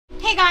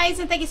Hey guys,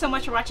 and thank you so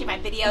much for watching my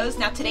videos.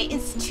 Now today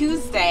is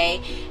Tuesday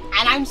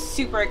and I'm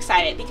super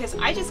excited because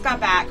I just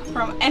got back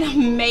from an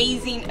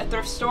amazing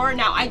thrift store.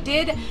 Now I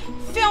did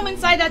film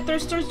inside that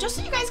thrift store just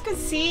so you guys could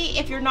see,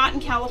 if you're not in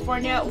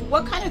California,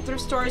 what kind of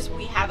thrift stores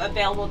we have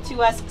available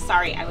to us.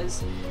 Sorry, I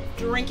was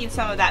drinking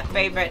some of that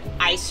favorite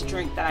ice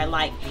drink that I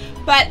like.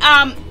 But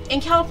in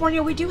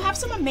California, we do have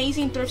some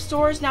amazing thrift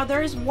stores. Now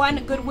there is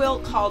one Goodwill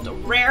called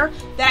Rare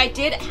that I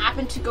did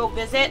happen to go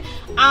visit.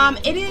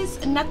 It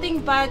is nothing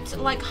but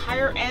like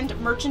higher end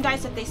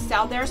merchandise that they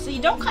sell there, so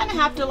you don't kind of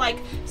have to like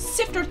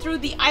sift through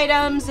the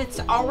items. It's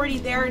already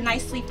there,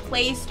 nicely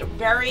placed,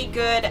 very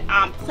good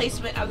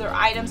placement of their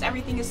items.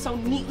 Everything is so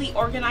neatly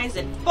organized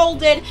and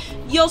folded.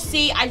 You'll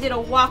see I did a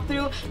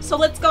walkthrough, so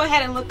let's go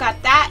ahead and look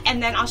at that,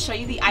 and then I'll show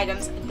you the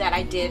items that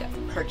I did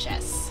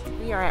purchase.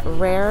 We are at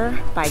Rare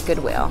by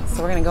Goodwill,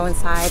 so we're gonna go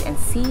inside and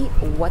see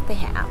what they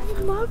have. I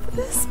love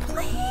this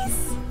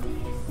place.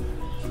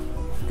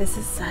 This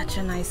is such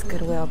a nice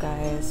Goodwill,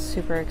 guys.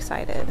 Super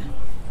excited.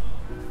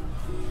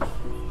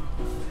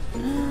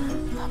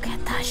 Look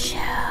at the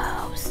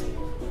shoes.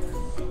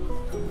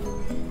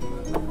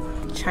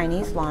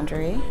 Chinese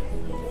laundry,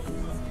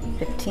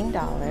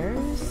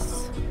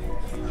 $15.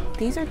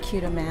 These are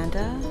cute,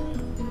 Amanda.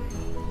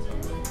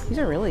 These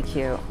are really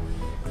cute.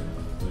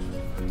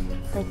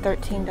 For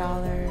 $13.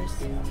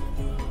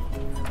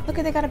 Look,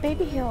 they got a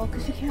baby heel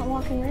because you can't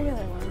walk in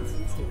regular ones.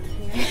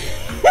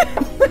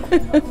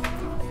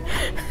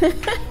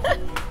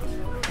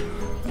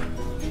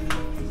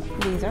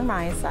 These are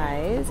my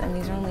size, and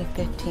these are only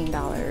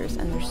 $15,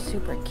 and they're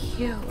super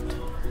cute.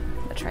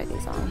 I'm gonna try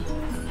these on.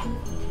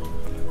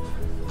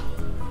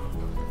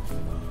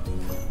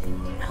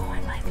 Oh,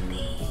 I like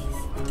these.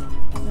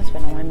 I'm gonna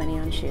spend all my money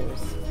on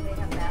shoes.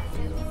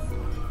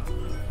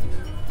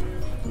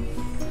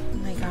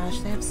 Gosh,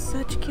 they have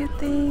such cute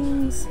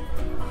things.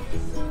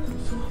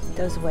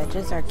 Those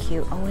wedges are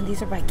cute. Oh, and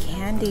these are by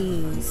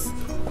Candies.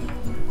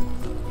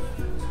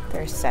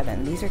 There's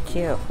 7. These are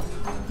cute.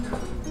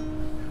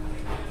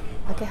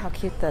 Look at how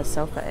cute the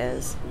sofa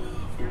is.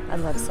 I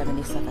love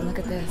 77. Look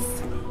at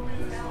this.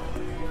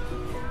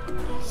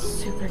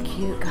 Super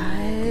cute,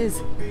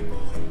 guys.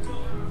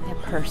 They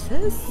have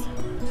purses.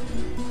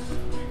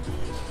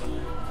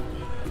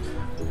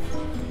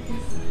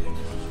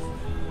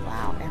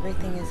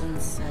 Everything is in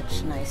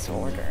such nice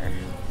order.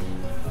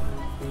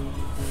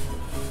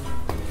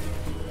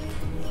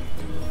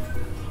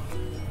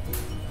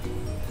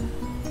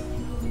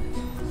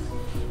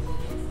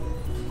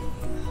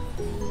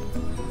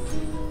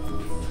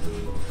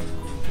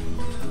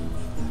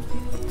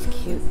 It's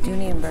cute.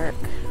 Dooney and Burke.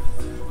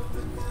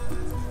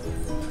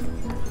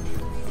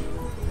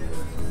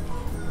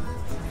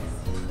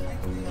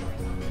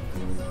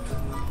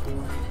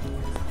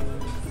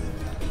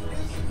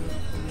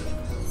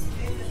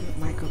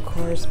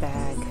 Kors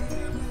bag.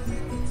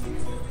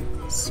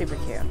 Super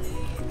cute.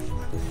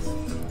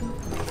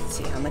 Let's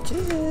see how much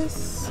is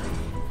this.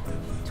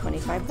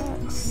 25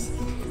 bucks.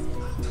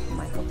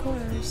 Michael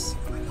Kors.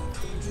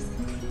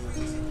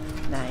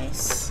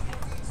 Nice.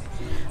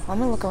 Well, I'm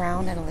gonna look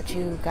around and I'll let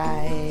you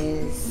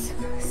guys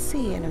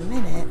see in a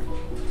minute.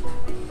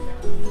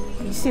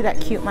 You see that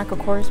cute Michael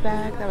Kors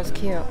bag? That was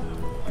cute.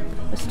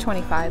 It was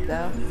 25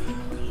 though.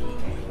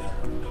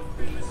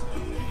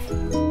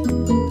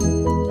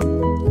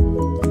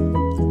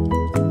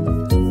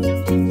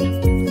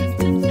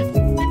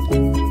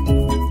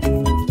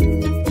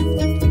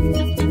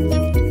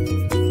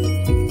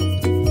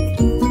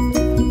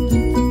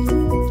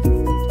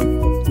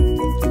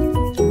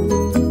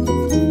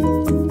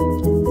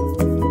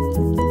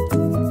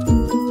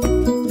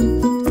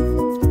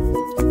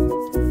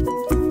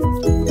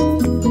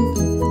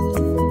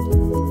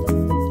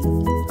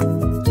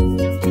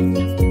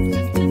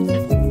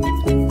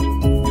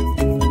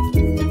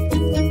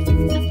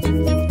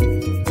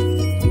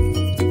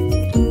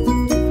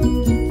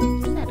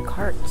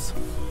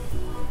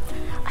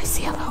 I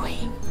see a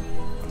Louis.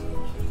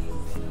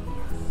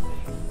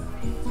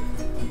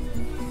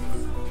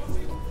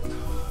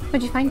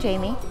 What'd you find,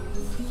 Jamie?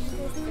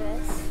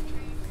 This.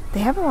 They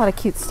have a lot of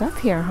cute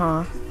stuff here,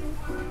 huh?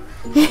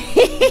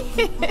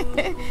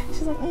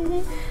 She's like,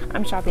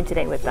 I'm shopping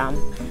today with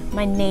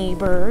my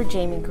neighbor,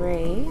 Jamie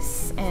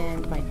Grace,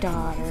 and my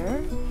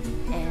daughter.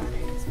 And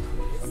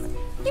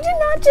you did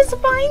not just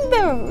find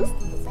those.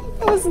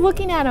 I was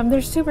looking at them.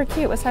 They're super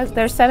cute.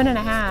 They're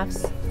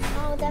 7.5s.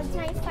 Oh, that's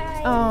my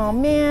 5. Oh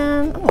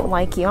man, I don't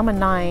like you. I'm a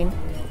 9.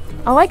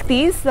 I like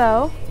these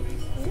though.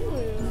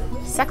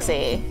 Ooh.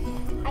 Sexy.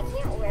 I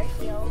can't wear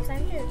heels.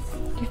 I'm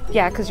just...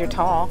 Yeah, because you're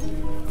tall.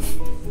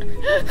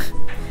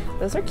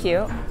 Those are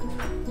cute.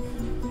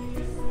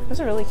 Those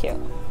are really cute.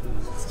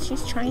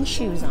 She's trying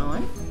shoes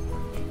on.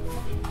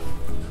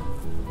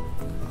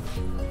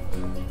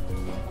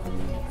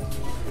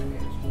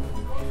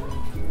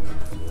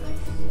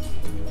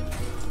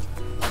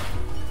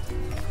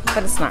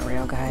 But it's not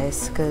real,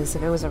 guys, because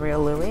if it was a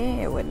real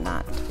Louis, it would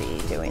not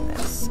be doing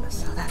this.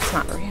 So that's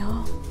not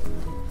real.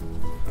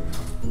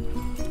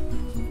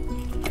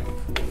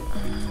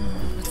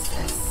 What's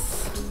this?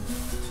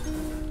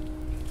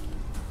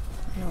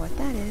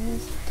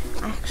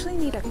 actually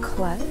need a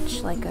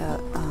clutch, like a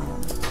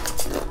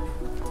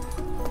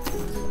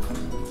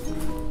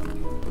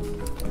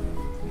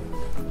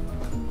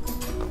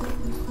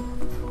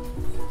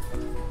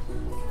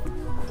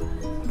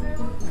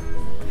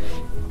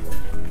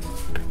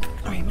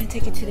Alright, I'm gonna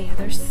take it to the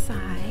other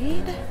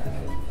side.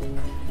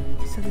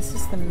 So this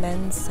is the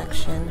men's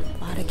section.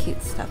 A lot of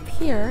cute stuff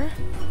here.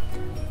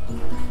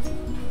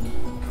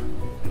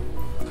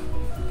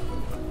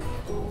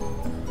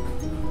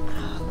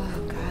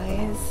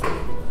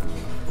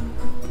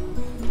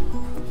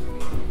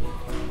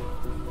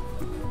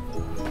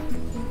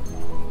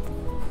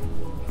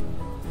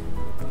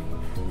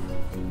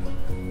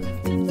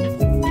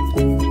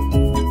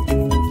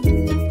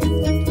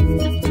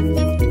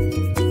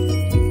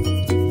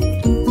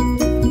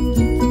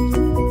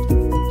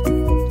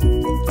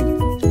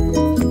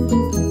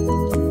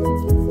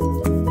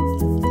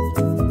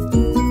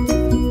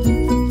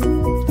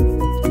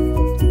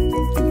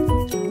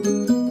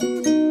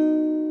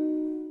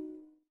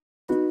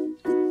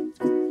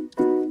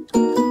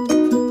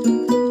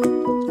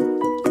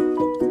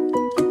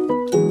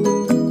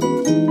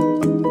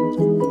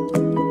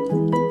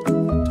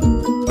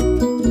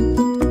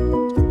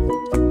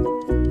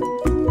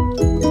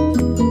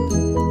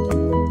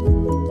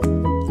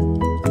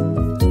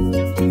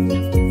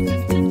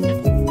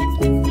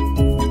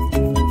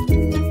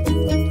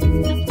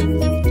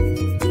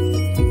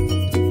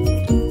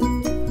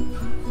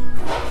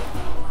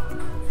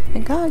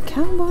 got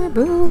cowboy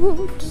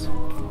boots.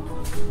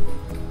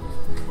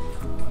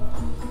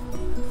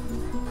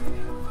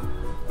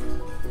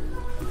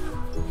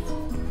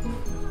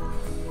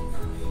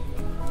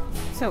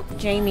 So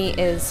Jamie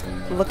is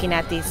looking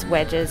at these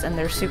wedges and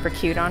they're super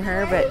cute on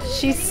her, but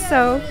she's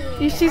so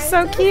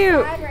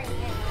cute.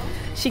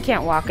 She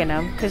can't walk in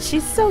them because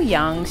she's so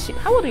young.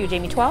 How old are you,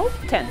 Jamie?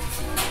 12? 10?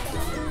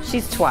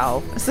 She's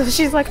 12. So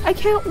she's like, I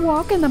can't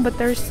walk in them, but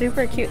they're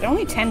super cute. They're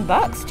only 10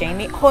 bucks,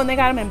 Jamie. Oh, and they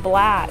got them in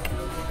black.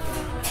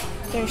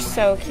 They're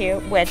so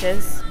cute.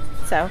 Wedges.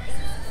 So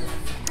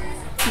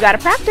you gotta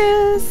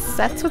practice.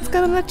 That's what's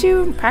gonna let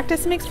you.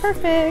 Practice makes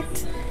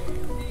perfect.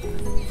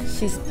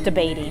 She's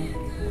debating.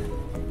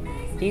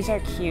 These are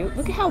cute.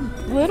 Look at how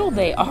little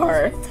they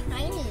are.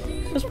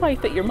 Tiny. Those probably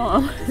fit your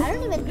mom. I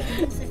don't even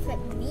think these would fit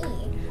me.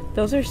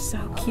 Those are so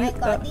cute. Oh my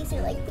god, though. these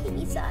are like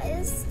baby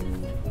size.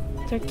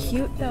 They're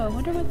cute though. I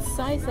wonder what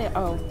size they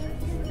are. Oh.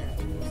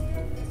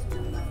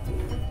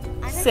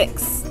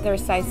 6. They're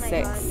size 6.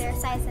 God, they're a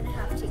size and a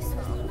half too small.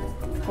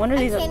 I wonder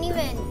these can't are.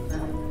 even.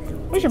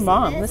 Where's your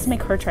mom? Let's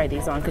make her try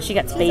these on because she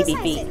got baby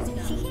feet.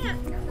 She can't.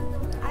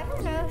 I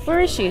don't know.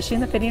 Where is she? Is she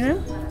in the fitting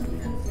room?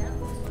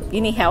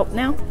 You need help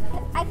now?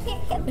 I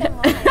can't get them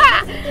on.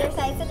 They're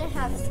size and a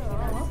half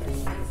small.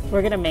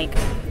 We're gonna make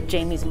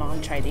Jamie's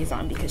mom try these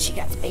on because she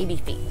got baby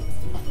feet.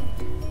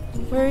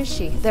 Where is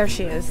she? There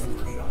she is.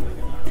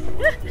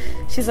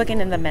 She's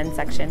looking in the men's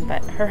section,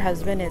 but her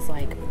husband is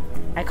like,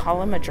 I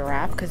call him a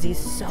giraffe because he's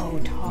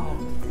so tall.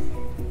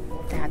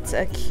 That's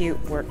a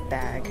cute work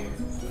bag.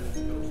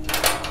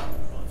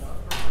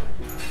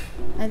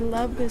 I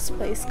love this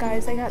place,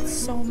 guys. I got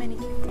so many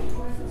cute.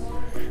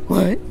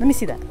 What? Let me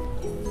see that.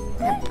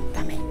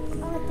 Dummy.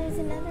 Oh, there's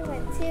another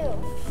one too.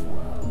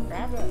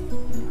 Grab it.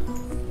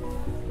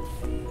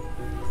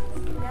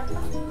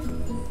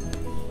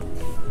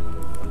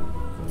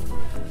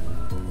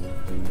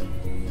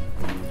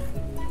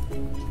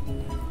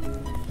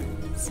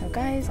 So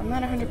guys, I'm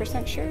not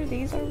 100% sure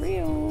these are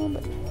real,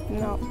 but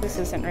no, this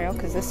isn't real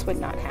because this would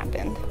not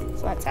happen.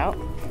 So that's out.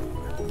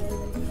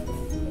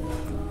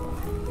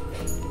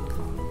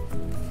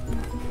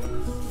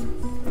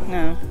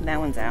 No, that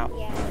one's out.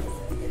 Yeah.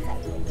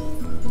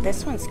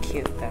 This one's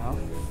cute though.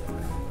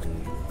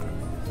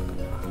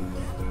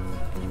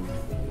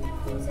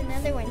 There's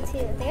another one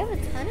too. They have a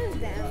ton of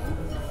them.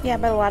 Yeah,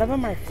 but a lot of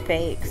them are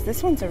fakes.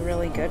 This one's a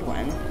really good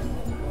one.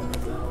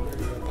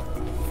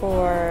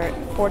 For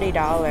 $40.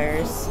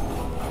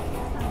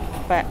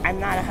 But I'm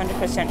not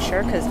 100%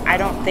 sure because I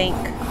don't think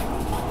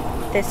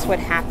this would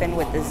happen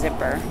with the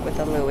zipper, with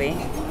the Louis.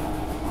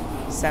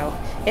 So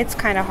it's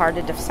kind of hard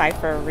to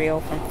decipher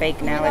real from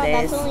fake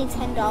nowadays. That's only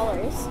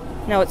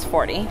 $10. No, it's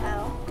 40.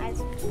 Oh,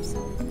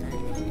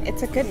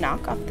 It's a good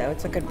knockoff though.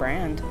 It's a good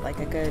brand. Like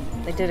a good,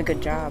 they did a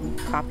good job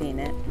copying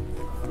it.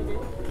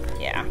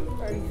 Yeah.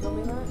 Are you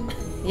filming that?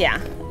 Yeah.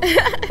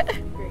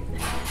 Great.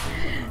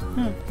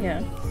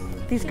 Yeah.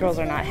 These girls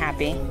are not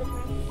happy.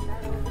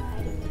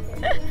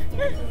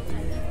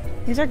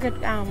 These are good,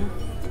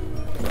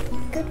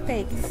 good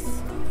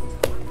fakes.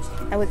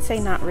 I would say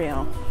not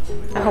real.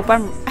 I hope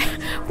I'm,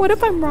 what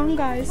if I'm wrong,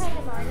 guys?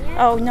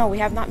 Oh no, we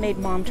have not made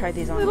mom try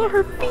these on. Look,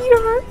 her feet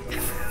are.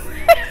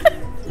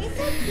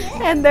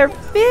 And they're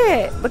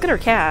fit. Look at her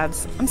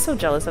calves. I'm so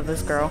jealous of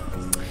this girl.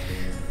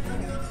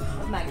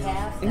 My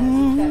calves.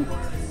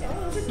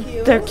 Those are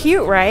cute. They're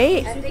cute,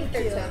 right? I think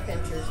they're 12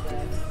 inches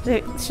though.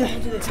 They're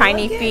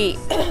tiny feet.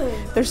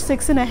 They're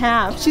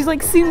 6.5. She's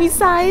like Sumi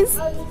size.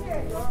 Oh, these are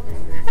adorable.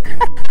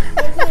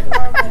 These are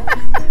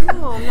adorable.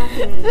 No, I'm not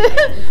doing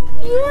it.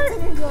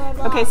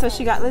 adorable. Okay, so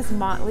she got this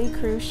Motley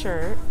Crue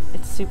shirt.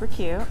 It's super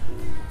cute.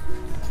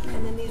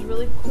 And then these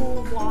really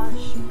cool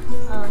wash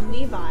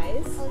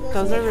Levi's.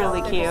 Those are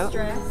really cute.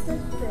 Dressed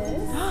like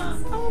this.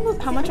 Oh,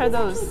 look, how much are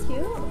those? So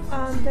cute.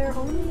 They're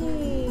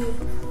only,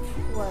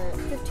 what,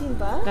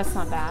 $15? That's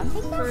not bad.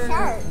 Take that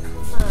shirt.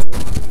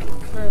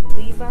 For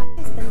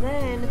Levi's, and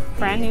then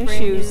Brand these new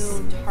shoes.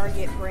 new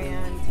Target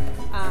brand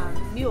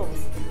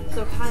mules.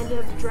 So kind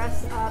of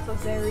dress up a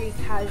very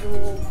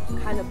casual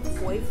kind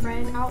of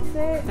boyfriend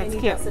outfit, That's and you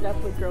cute. dress it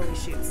up with girly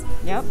shoes.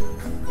 Yep.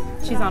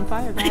 She's on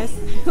fire, guys.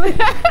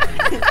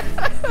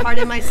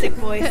 Pardon my sick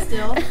voice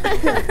still.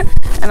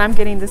 And I'm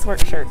getting this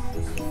work shirt.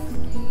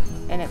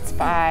 And it's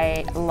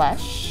by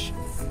Lush.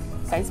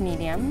 Size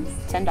medium,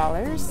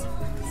 $10.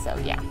 So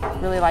yeah,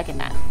 really liking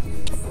that.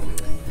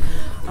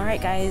 All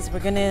right, guys, we're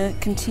gonna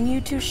continue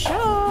to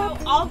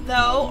shop.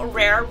 Although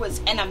Rare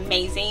was an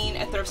amazing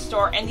thrift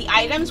store and the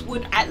items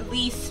would at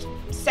least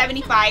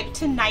 75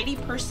 to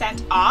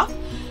 90% off,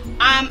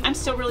 I'm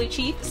still really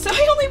cheap. So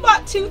I only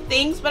bought 2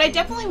 things, but I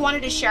definitely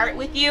wanted to share it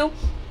with you.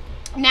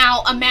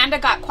 Now, Amanda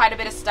got quite a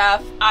bit of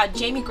stuff.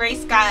 Jamie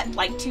Grace got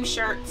like 2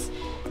 shirts.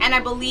 And I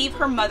believe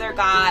her mother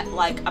got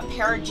like a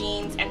pair of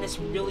jeans and this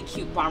really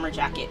cute bomber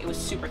jacket. It was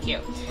super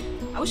cute.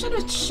 I wish I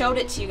would have showed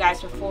it to you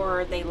guys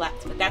before they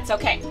left, but that's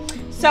okay.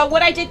 So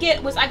what I did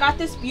get was I got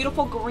this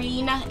beautiful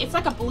green, it's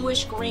like a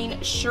bluish green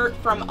shirt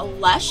from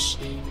Lush.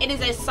 It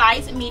is a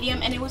size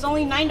medium and it was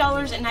only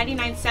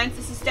 $9.99.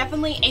 This is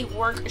definitely a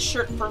work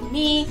shirt for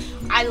me.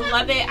 I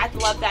love it. I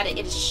love that it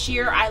is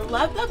sheer. I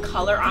love the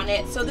color on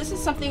it. So this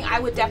is something I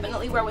would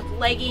definitely wear with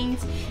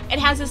leggings. It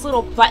has this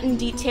little button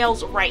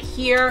details right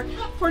here.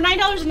 For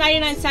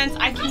 $9.99,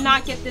 I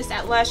cannot get this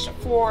at Lush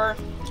for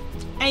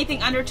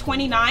anything under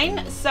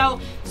 $29. So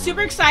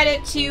super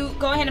excited to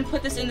go ahead and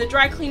put this in the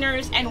dry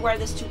cleaners and wear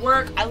this to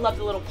work. I love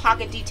the little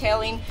pocket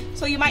detailing,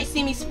 so you might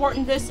see me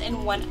sporting this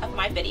in one of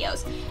my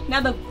videos.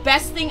 Now the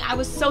best thing I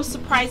was so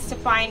surprised to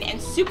find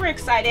and super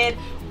excited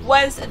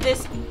was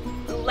this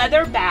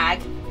leather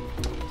bag,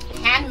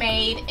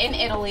 handmade in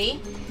Italy.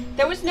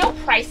 There was no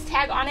price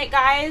tag on it,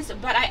 guys,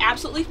 but I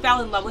absolutely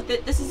fell in love with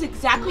it. This is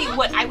exactly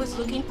what I was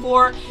looking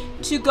for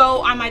to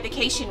go on my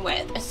vacation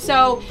with.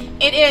 So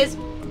it is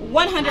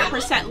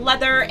 100%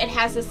 leather. It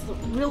has this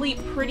really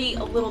pretty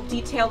little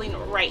detailing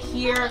right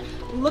here.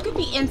 Look at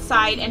the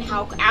inside and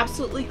how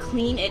absolutely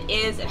clean it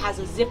is. It has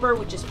a zipper,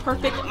 which is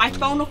perfect. My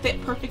phone will fit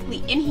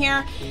perfectly in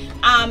here.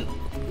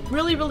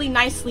 Really, really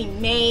nicely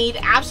made,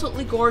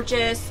 absolutely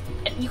gorgeous.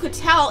 You could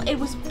tell it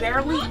was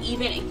barely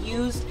even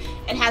used.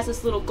 It has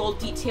this little gold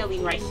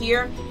detailing right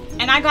here.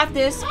 And I got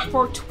this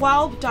for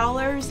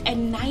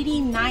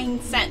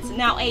 $12.99.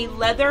 Now a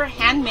leather,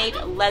 handmade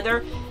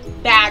leather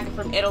bag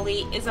from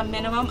Italy is a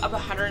minimum of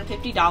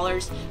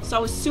 $150. So I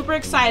was super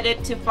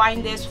excited to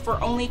find this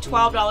for only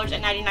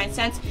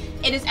 $12.99.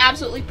 It is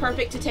absolutely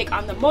perfect to take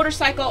on the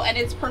motorcycle, and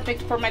it's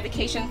perfect for my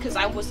vacation because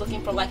I was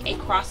looking for like a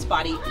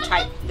crossbody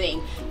type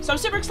thing. So I'm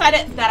super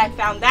excited that I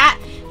found that.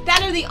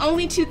 That are the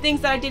only 2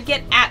 things that I did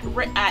get at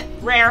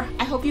Rare.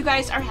 I hope you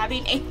guys are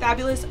having a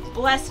fabulous,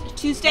 blessed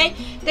Tuesday.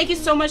 Thank you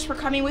so much for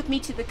coming with me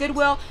to the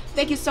Goodwill.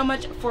 Thank you so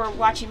much for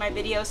watching my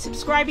videos,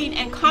 subscribing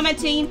and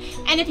commenting.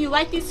 And if you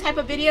like these type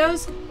of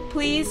videos,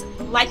 please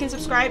like and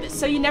subscribe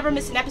so you never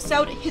miss an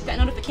episode. Hit that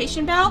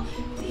notification bell.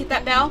 Hit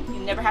that bell. You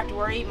never have to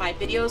worry. My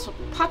videos will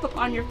pop up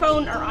on your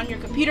phone or on your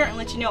computer and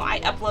let you know I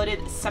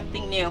uploaded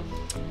something new.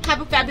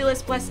 Have a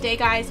fabulous, blessed day,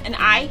 guys, and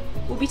I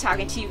will be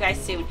talking to you guys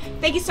soon.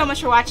 Thank you so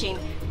much for watching.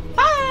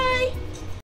 Bye!